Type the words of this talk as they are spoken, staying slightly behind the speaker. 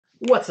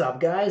What's up,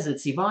 guys?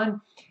 It's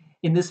Ivan.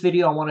 In this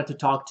video, I wanted to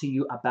talk to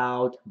you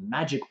about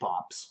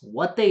MagickPops,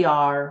 what they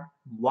are,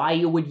 why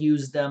you would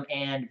use them,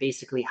 and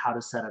basically how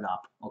to set it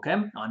up, okay,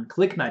 on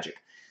ClickMagick.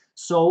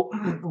 So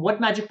what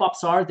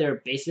MagickPops are,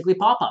 they're basically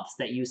pop-ups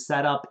that you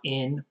set up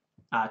in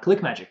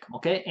ClickMagick,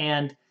 okay?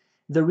 And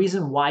the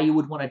reason why you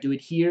would want to do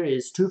it here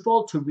is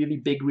twofold, two really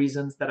big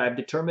reasons that I've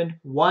determined.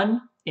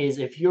 One is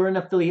if you're an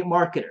affiliate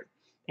marketer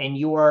and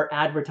you are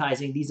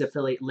advertising these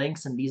affiliate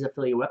links and these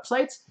affiliate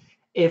websites,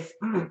 if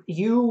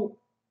you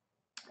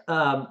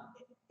um,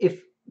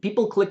 if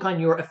people click on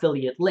your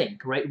affiliate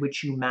link, right,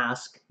 which you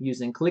mask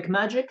using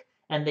ClickMagick,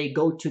 and they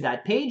go to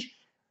that page,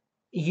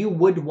 you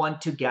would want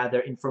to gather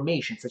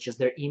information such as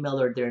their email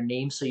or their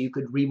name so you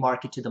could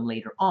remarket to them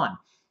later on.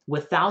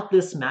 Without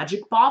this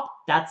MagickPop,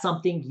 that's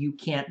something you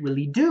can't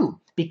really do,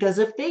 because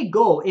if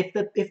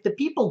the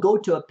people go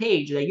to a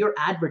page that you're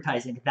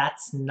advertising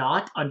that's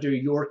not under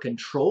your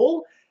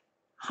control,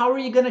 how are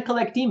you going to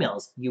collect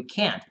emails? You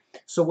can't.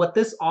 So what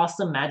this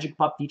awesome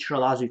MagickPop feature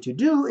allows you to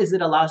do is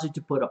it allows you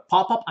to put a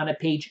pop-up on a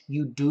page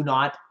you do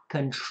not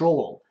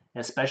control.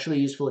 Especially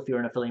useful if you're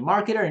an affiliate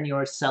marketer and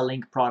you're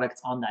selling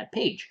products on that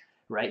page,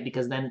 right?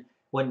 Because then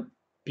when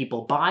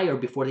people buy or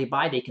before they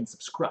buy, they can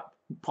subscribe,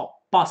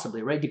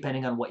 possibly, right?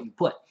 Depending on what you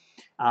put.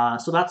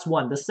 So that's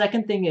one. The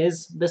second thing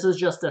is this is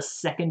just a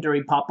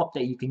secondary pop-up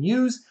that you can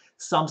use.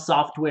 Some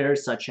softwares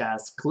such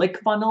as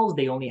ClickFunnels,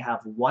 they only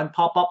have one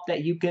pop-up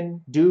that you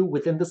can do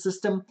within the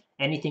system.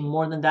 Anything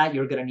more than that,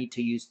 you're going to need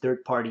to use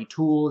third-party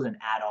tools and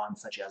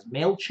add-ons such as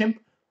MailChimp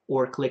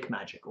or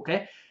ClickMagick,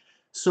 okay?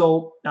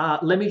 So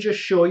let me just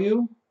show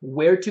you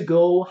where to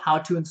go, how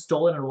to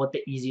install it, and what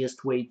the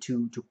easiest way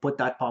to put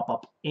that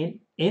pop-up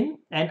in.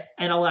 And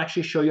I'll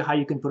actually show you how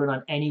you can put it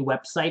on any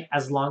website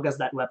as long as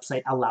that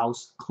website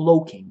allows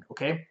cloaking,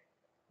 okay?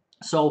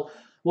 So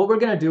what we're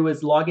going to do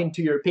is log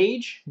into your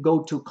page,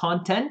 go to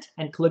Content,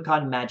 and click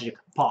on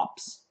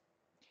MagickPops.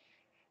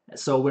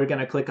 So we're going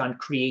to click on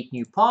Create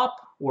New Pop,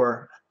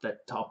 or the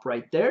top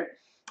right there.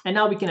 And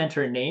now we can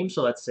enter a name.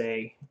 So let's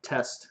say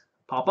Test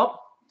Pop-Up.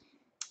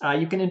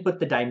 You can input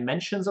the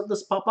dimensions of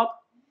this pop-up.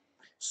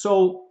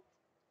 So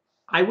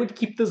I would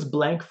keep this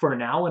blank for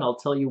now, and I'll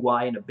tell you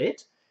why in a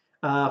bit.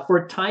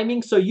 For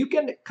timing, so you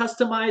can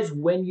customize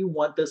when you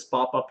want this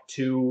pop-up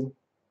to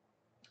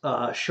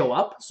show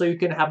up. So you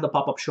can have the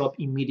pop-up show up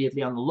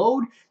immediately on the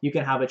load. You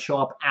can have it show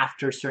up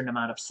after a certain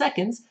amount of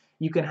seconds.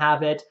 You can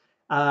have it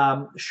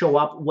show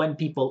up when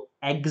people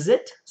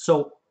exit.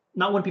 So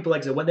not when people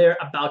exit, when they're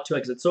about to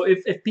exit. So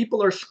if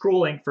people are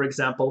scrolling, for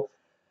example,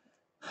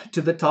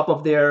 to the top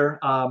of their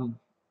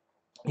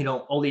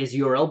all these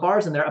URL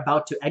bars and they're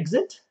about to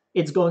exit,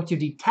 it's going to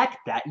detect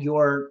that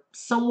you're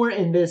somewhere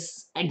in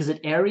this exit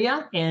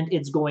area and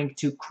it's going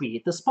to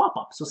create this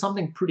pop-up. So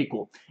something pretty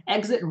cool.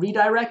 Exit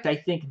redirect, I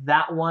think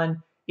that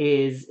one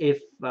is if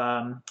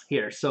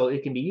here. So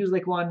it can be used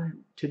like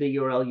one to the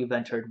URL you've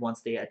entered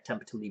once they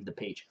attempt to leave the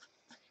page.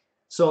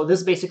 So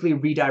this basically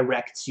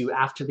redirects you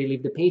after they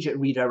leave the page.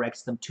 It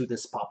redirects them to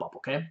this pop-up,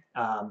 okay?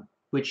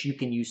 Which you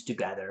can use to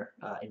gather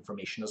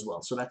information as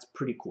well. So that's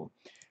pretty cool.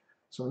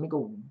 So let me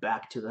go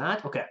back to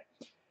that. Okay.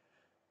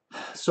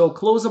 So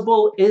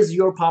closable, is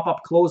your pop-up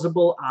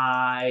closable?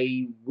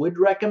 I would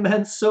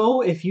recommend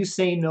so. If you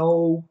say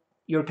no,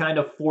 you're kind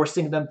of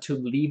forcing them to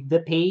leave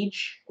the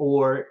page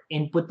or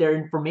input their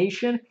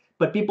information,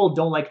 but people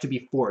don't like to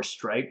be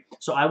forced, right?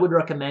 So I would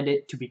recommend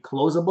it to be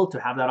closable, to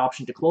have that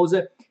option to close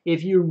it.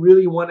 If you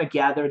really want to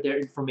gather their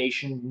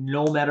information,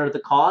 no matter the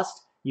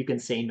cost, you can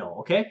say no,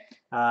 okay?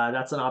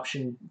 That's an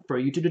option for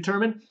you to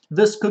determine.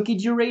 This cookie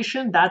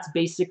duration, that's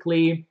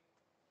basically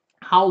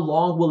how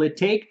long will it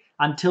take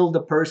until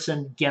the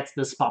person gets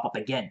this pop-up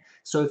again.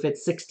 So if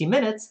it's 60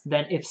 minutes,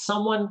 then if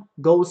someone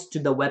goes to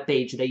the web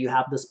page that you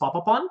have this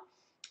pop-up on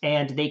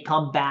and they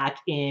come back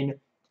in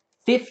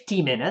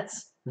 50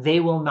 minutes,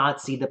 they will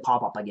not see the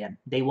pop-up again.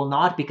 They will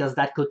not, because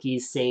that cookie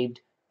is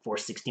saved for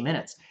 60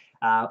 minutes.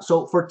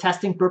 So for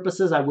testing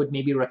purposes, I would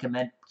maybe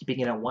recommend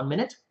keeping it at 1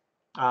 minute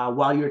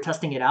while you're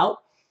testing it out,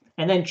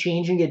 and then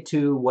changing it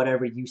to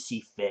whatever you see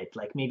fit.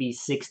 Like maybe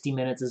 60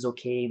 minutes is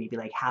okay, maybe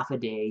like half a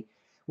day.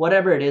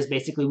 Whatever it is,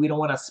 basically, we don't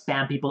want to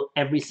spam people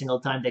every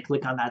single time they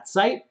click on that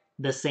site.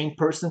 The same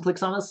person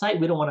clicks on the site.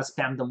 We don't want to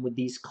spam them with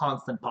these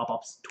constant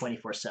pop-ups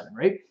 24/7,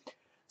 right?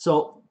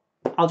 So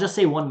I'll just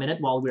say 1 minute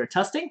while we're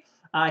testing.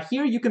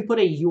 Here you can put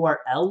a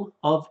URL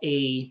of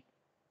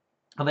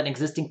an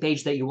existing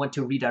page that you want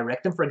to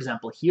redirect them. For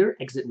example, here,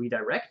 exit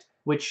redirect,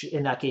 which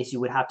in that case,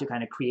 you would have to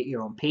kind of create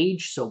your own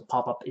page, so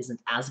pop-up isn't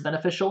as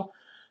beneficial.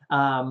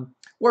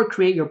 Or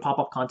create your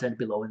pop-up content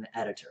below in the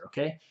editor,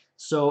 okay?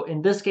 So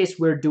in this case,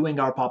 we're doing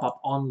our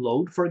pop-up on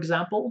load, for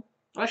example.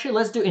 Actually,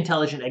 let's do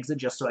intelligent exit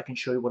just so I can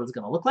show you what it's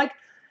going to look like.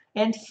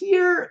 And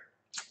here,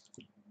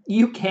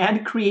 you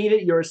can create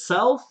it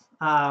yourself.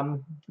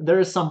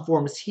 There's some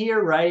forms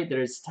here, right?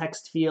 There's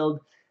text field,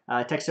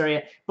 text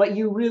area, but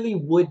you really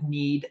would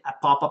need a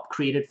pop-up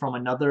created from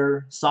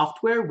another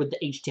software with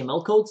the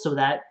HTML code so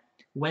that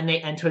when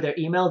they enter their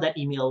email, that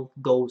email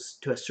goes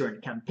to a certain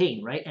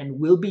campaign, right? And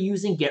we'll be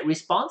using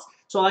GetResponse.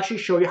 So I'll actually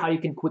show you how you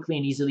can quickly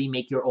and easily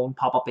make your own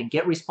pop-up in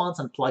GetResponse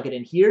and plug it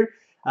in here,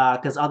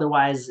 because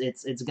otherwise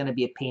it's going to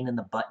be a pain in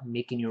the butt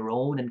making your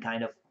own, and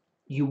kind of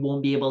you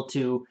won't be able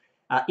to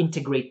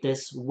integrate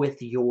this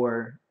with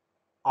your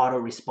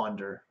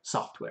autoresponder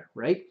software,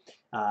 right?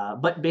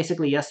 But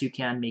basically, yes, you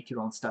can make your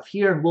own stuff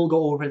here, and we'll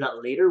go over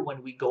that later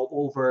when we go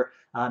over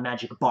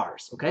Magic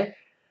Bars, okay?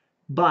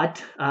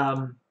 But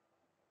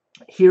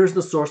here's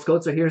the source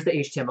code. So here's the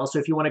HTML. So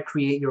if you want to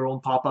create your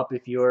own pop-up,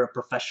 if you're a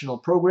professional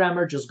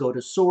programmer, just go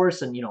to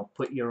source and,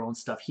 put your own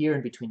stuff here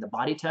in between the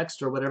body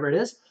text or whatever it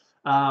is.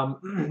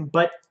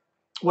 But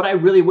what I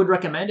really would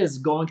recommend is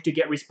going to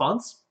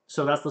GetResponse.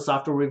 So that's the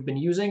software we've been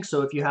using.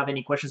 So if you have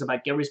any questions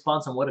about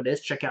GetResponse and what it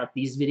is, check out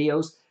these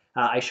videos.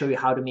 I show you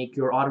how to make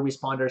your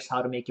autoresponders,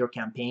 how to make your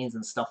campaigns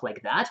and stuff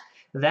like that.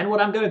 Then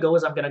what I'm going to go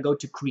is I'm going to go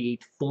to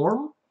create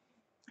form.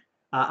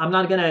 I'm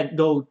not going to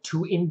go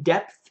too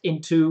in-depth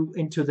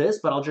into this,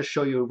 but I'll just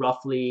show you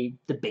roughly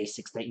the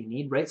basics that you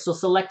need, right? So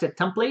select a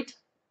template.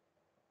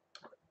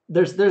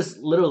 There's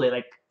literally,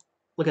 like,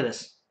 look at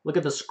this. Look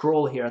at the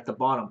scroll here at the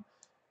bottom.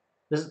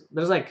 There's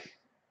like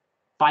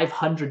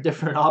 500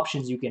 different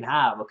options you can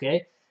have,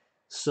 okay?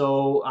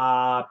 So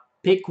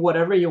pick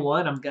whatever you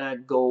want. I'm going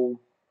to go,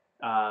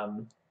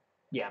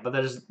 yeah, but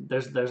there's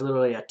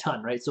literally a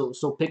ton, right?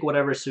 So pick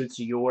whatever suits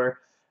your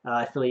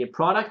affiliate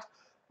product.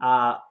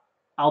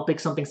 I'll pick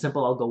something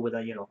simple. I'll go with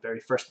a very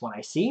first one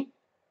I see.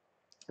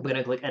 I'm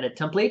gonna click edit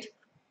template,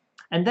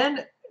 and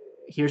then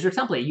here's your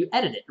template. You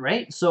edit it,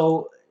 right?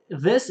 So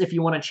this, if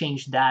you want to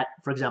change that,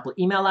 for example,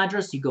 email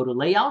address, you go to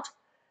layout,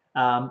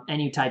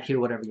 and you type here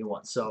whatever you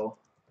want. So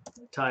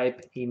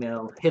type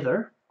email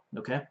hither,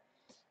 okay?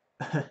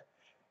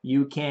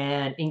 You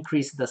can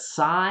increase the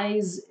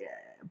size,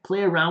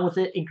 play around with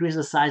it. Increase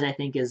the size, I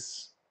think,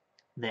 is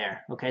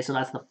there, okay? So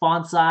that's the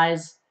font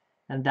size,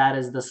 and that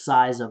is the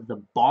size of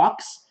the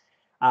box.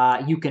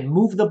 You can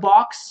move the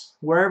box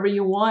wherever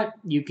you want.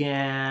 You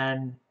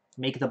can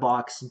make the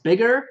box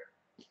bigger.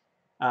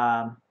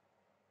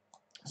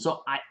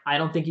 So I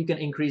don't think you can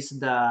increase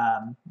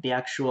the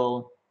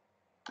actual,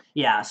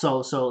 yeah,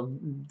 so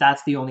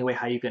that's the only way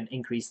how you can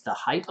increase the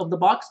height of the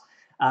box.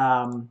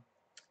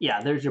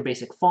 Yeah, there's your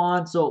basic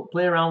font. So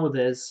play around with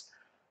this,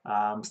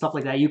 stuff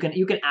like that. You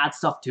can add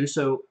stuff too.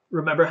 So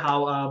remember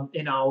how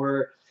in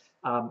our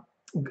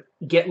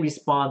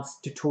GetResponse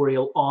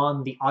tutorial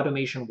on the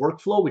automation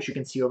workflow, which you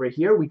can see over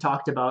here, we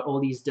talked about all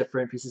these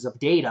different pieces of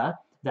data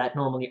that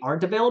normally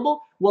aren't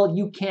available. Well,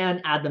 you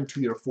can add them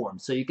to your form.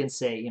 So you can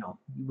say,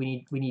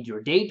 we need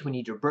your date, we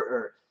need your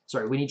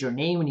we need your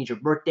name, we need your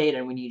birth date,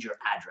 and we need your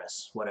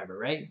address, whatever,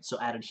 right? So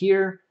add it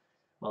here,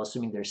 well,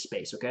 assuming there's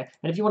space, okay?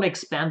 And if you want to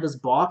expand this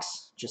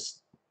box,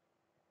 just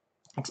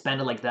expand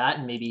it like that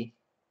and maybe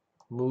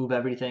move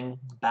everything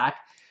back,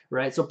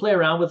 right? So play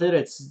around with it.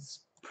 It's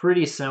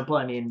pretty simple.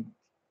 I mean,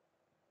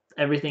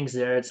 everything's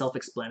there. It's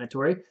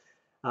self-explanatory.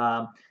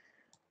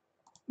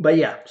 But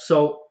yeah,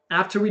 so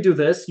after we do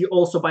this, you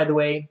also, by the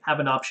way, have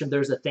an option.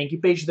 There's a thank you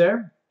page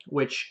there,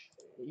 which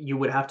you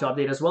would have to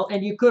update as well.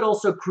 And you could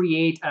also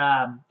create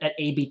an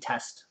A/B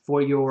test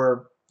for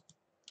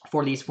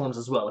these forms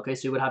as well. Okay,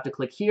 so you would have to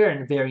click here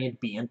and variant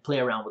B and play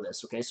around with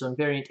this. Okay, so in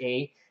variant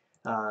A,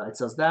 it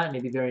says that.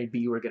 Maybe variant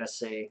B, we're gonna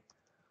say,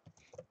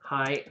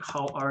 hi,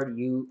 how are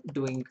you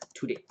doing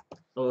today?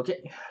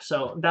 Okay,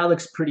 so that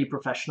looks pretty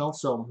professional.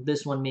 So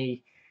this one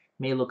may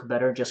look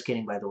better. Just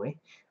kidding, by the way.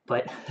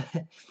 But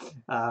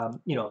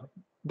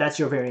that's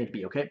your variant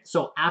B. Okay,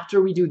 so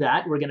after we do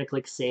that, we're gonna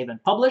click save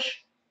and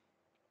publish.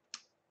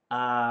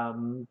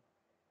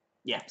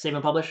 Yeah, save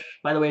and publish.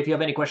 By the way, if you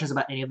have any questions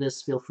about any of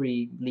this, feel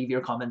free, leave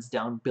your comments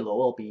down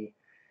below.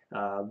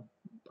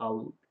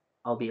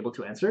 I'll be able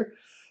to answer.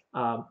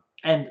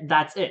 And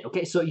that's it.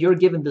 Okay, so you're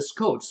given this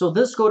code. So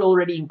this code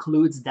already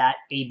includes that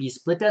A/B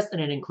split test,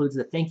 and it includes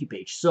the thank you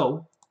page.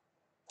 So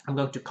I'm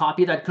going to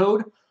copy that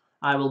code.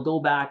 I will go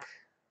back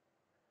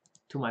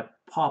to my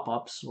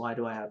pop-ups. Why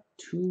do I have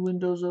two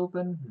windows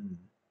open?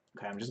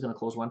 Okay, I'm just going to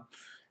close one.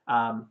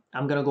 I'm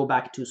going to go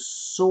back to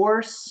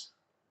source.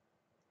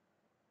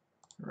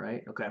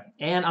 Right, okay.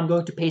 And I'm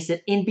going to paste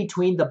it in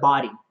between the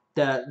body,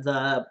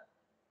 the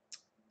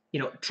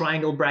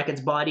triangle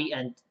brackets body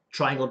and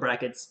triangle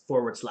brackets /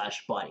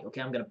 body. Okay,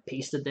 I'm going to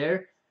paste it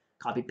there,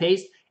 copy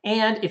paste.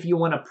 And if you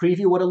want to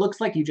preview what it looks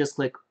like, you just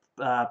click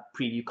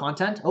preview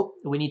content. Oh,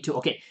 we need to,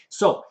 okay.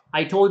 So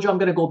I told you I'm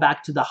going to go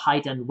back to the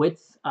height and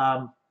width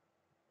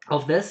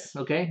of this,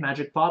 okay,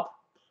 MagickPop.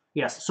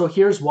 Yes, so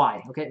here's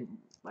why, okay.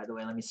 By the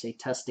way, let me say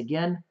test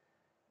again,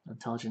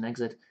 intelligent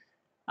exit.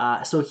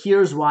 So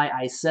here's why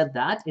I said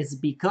that, is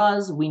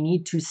because we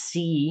need to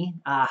see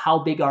how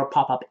big our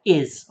pop-up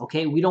is,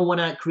 okay? We don't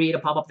want to create a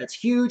pop-up that's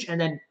huge and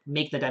then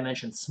make the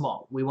dimensions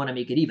small. We want to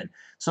make it even.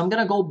 So I'm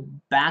going to go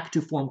back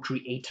to form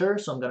creator.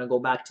 So I'm going to go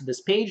back to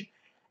this page.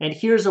 And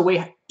here's a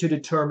way to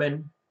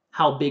determine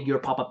how big your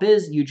pop-up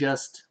is. You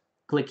just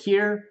click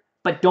here,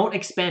 but don't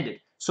expand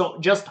it. So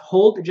just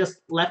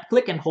left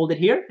click and hold it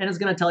here, and it's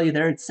going to tell you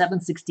there it's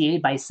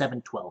 768 by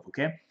 712,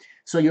 okay?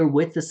 So your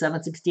width is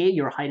 768,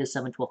 your height is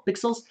 712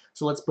 pixels.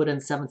 So let's put in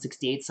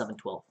 768,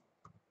 712.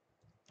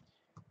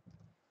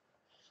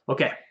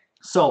 Okay,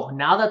 so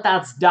now that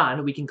that's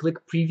done, we can click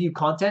preview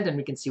content and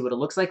we can see what it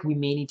looks like. We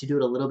may need to do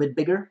it a little bit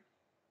bigger.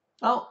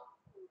 Oh,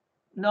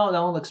 no,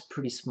 that one looks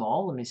pretty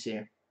small. Let me see.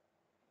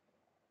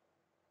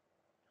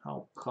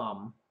 How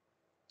come?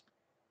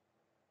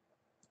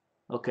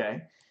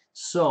 Okay,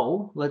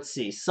 so let's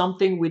see.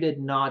 Something we did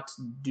not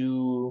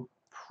do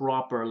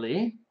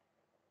properly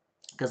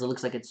because it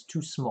looks like it's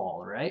too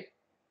small, right?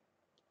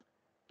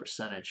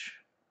 Percentage.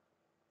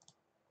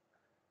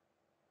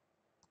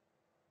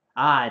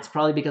 Ah, it's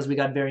probably because we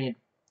got variant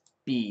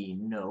B.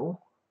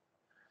 No.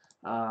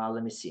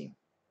 Let me see.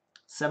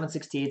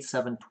 768,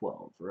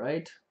 712,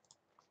 right?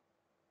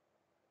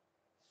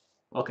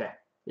 Okay,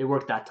 it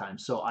worked that time.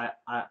 So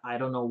I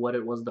don't know what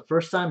it was the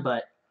first time,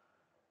 but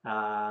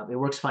it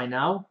works fine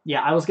now.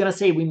 Yeah, I was gonna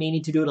say we may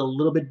need to do it a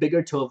little bit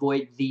bigger to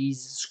avoid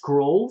these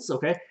scrolls,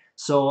 okay?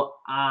 So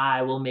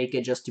I will make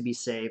it just to be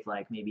safe,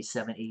 like maybe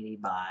 780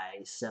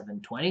 by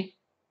 720.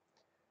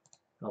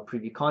 I'll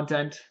preview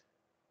content,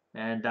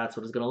 and that's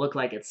what it's gonna look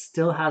like. It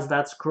still has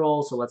that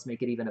scroll, so let's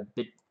make it even a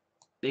bit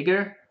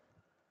bigger.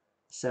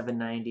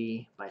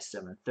 790 by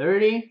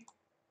 730.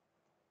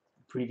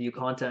 Preview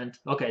content.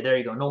 Okay, there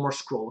you go. No more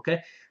scroll,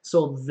 okay?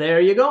 So there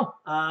you go.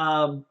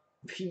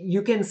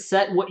 You can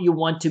set what you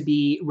want to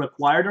be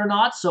required or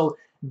not. So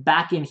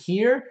back in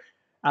here,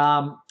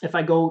 if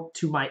I go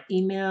to my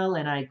email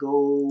and I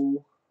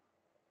go,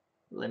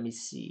 let me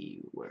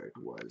see where it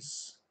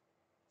was.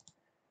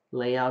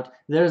 Layout.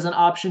 There's an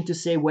option to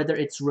say whether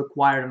it's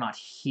required or not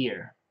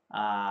here.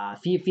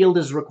 Field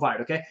is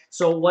required, okay?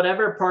 So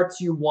whatever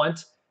parts you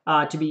want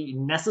to be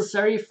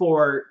necessary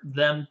for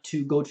them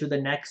to go to the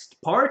next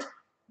part,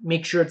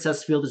 make sure it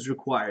says field is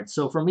required.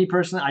 So for me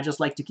personally, I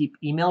just like to keep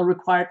email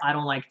required. I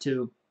don't like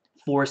to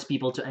force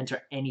people to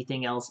enter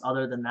anything else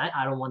other than that.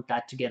 I don't want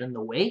that to get in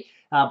the way.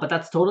 But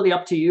that's totally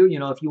up to you. You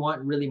know, if you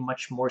want really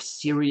much more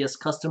serious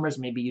customers,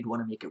 maybe you'd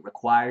want to make it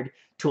required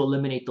to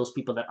eliminate those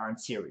people that aren't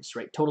serious,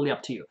 right? Totally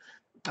up to you.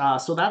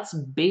 So that's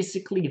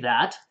basically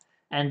that.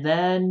 And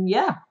then,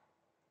 yeah,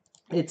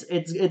 it's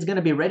going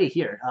to be ready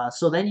here.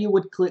 So then you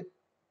would click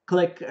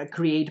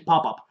create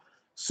pop-up.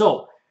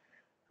 So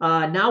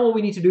now what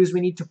we need to do is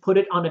we need to put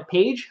it on a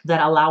page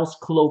that allows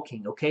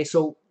cloaking, okay?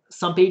 So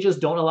some pages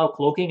don't allow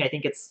cloaking. I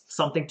think it's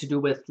something to do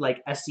with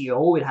like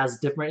SEO. It has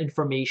different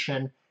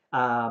information.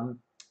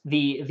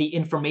 The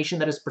information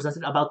that is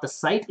presented about the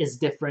site is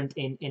different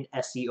in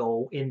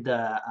SEO, in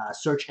the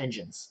search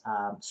engines.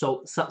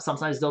 So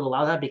sometimes don't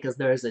allow that because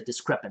there is a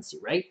discrepancy,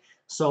 right?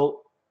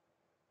 So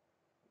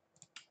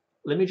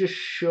let me just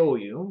show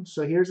you.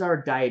 So here's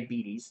our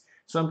diabetes.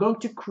 So I'm going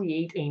to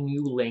create a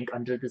new link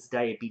under this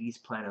diabetes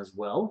plan as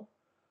well.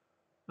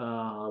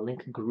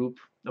 Link group.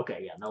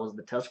 Okay, yeah, that was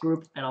the test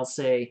group. And I'll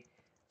say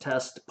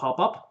test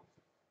pop-up.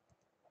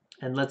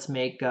 And let's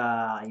make,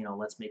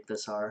 let's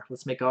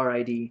make our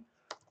ID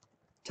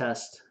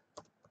test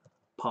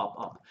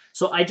pop-up.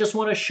 So I just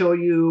want to show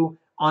you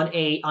on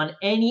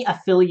any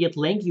affiliate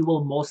link, you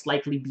will most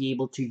likely be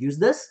able to use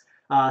this.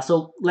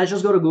 So let's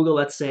just go to Google.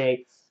 Let's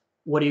say,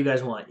 what do you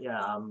guys want?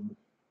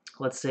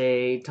 Let's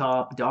say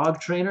top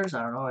dog trainers.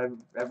 I don't know.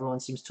 Everyone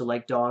seems to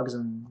like dogs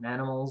and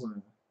animals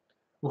and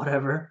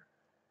whatever.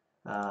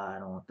 I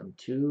don't want them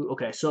to.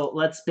 Okay, so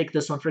let's pick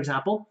this one, for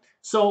example.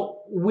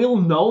 So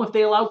we'll know if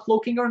they allow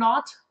cloaking or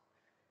not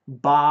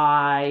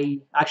by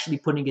actually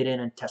putting it in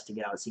and testing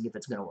it out, seeing if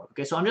it's going to work.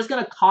 Okay, so I'm just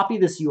going to copy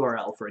this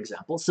URL, for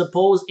example.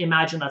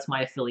 Imagine that's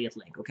my affiliate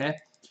link, okay?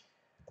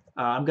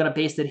 I'm going to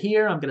paste it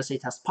here. I'm going to say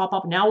test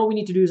pop-up. Now what we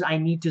need to do is I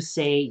need to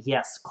say,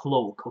 yes,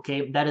 cloak,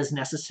 okay? That is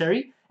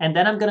necessary. And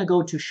then I'm going to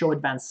go to show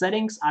advanced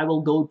settings. I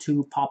will go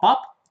to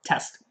pop-up,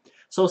 test.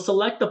 So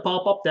select the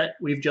pop-up that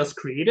we've just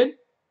created.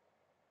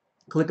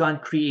 Click on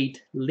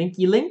create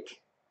linky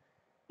link.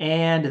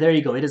 And there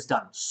you go. It is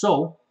done.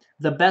 So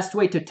the best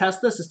way to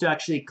test this is to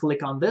actually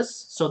click on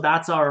this. So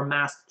that's our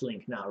masked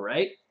link now,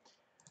 right?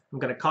 I'm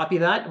going to copy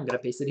that. I'm going to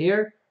paste it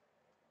here.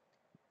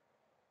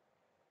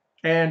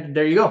 And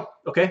there you go.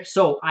 Okay,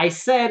 so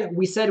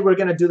we said we're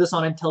going to do this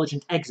on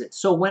intelligent exit.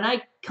 So when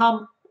I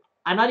come,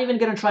 I'm not even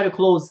going to try to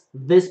close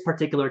this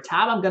particular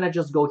tab. I'm going to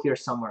just go here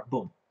somewhere.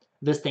 Boom.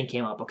 This thing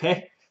came up,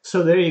 okay?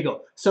 So there you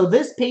go. So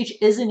this page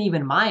isn't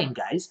even mine,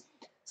 guys.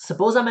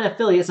 Suppose I'm an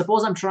affiliate.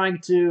 Suppose I'm trying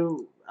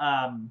to...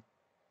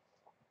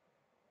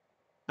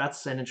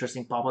 that's an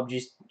interesting pop-up. Do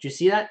you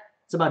see that?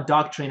 It's about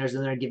dog trainers,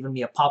 and they're giving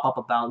me a pop-up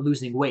about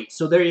losing weight.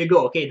 So there you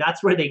go. Okay,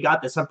 that's where they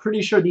got this. I'm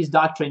pretty sure these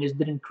dog trainers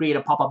didn't create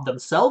a pop-up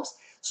themselves.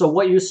 So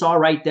what you saw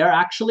right there,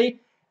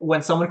 actually,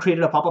 when someone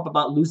created a pop-up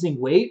about losing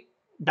weight,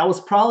 that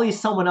was probably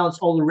someone else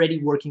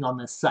already working on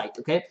this site,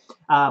 okay?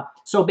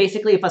 So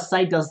basically, if a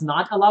site does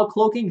not allow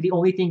cloaking, the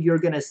only thing you're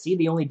going to see,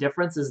 the only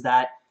difference is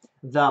that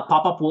the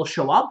pop-up will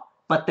show up,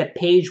 but the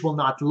page will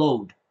not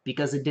load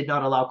because it did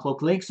not allow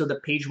cloak link, so the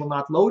page will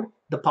not load,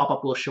 the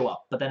pop-up will show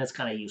up, but then it's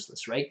kind of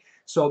useless, right?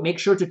 So make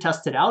sure to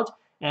test it out,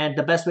 and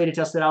the best way to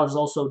test it out is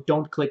also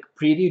don't click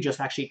preview, just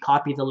actually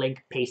copy the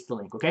link, paste the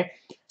link, okay?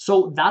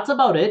 So that's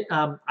about it.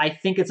 I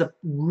think it's a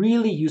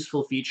really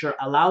useful feature,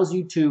 allows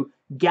you to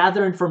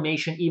gather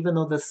information even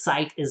though the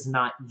site is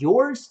not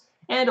yours,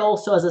 And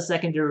also as a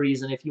secondary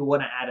reason, if you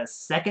want to add a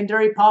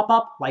secondary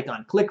pop-up, like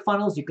on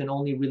ClickFunnels, you can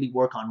only really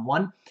work on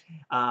one.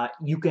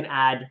 You can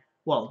add,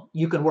 well,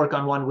 you can work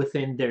on one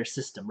within their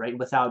system, right,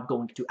 without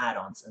going to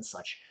add-ons and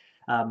such.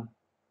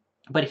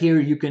 But here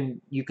you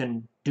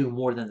can do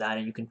more than that,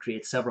 and you can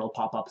create several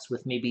pop-ups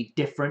with maybe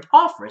different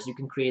offers. You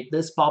can create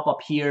this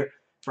pop-up here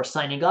for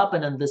signing up,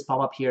 and then this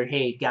pop-up here,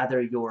 hey,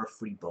 gather your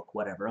free book,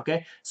 whatever,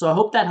 okay? So I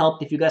hope that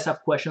helped. If you guys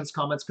have questions,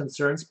 comments,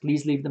 concerns,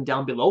 please leave them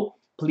down below.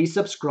 Please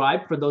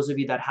subscribe. For those of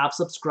you that have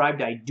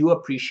subscribed, I do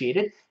appreciate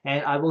it,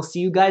 and I will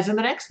see you guys in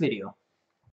the next video.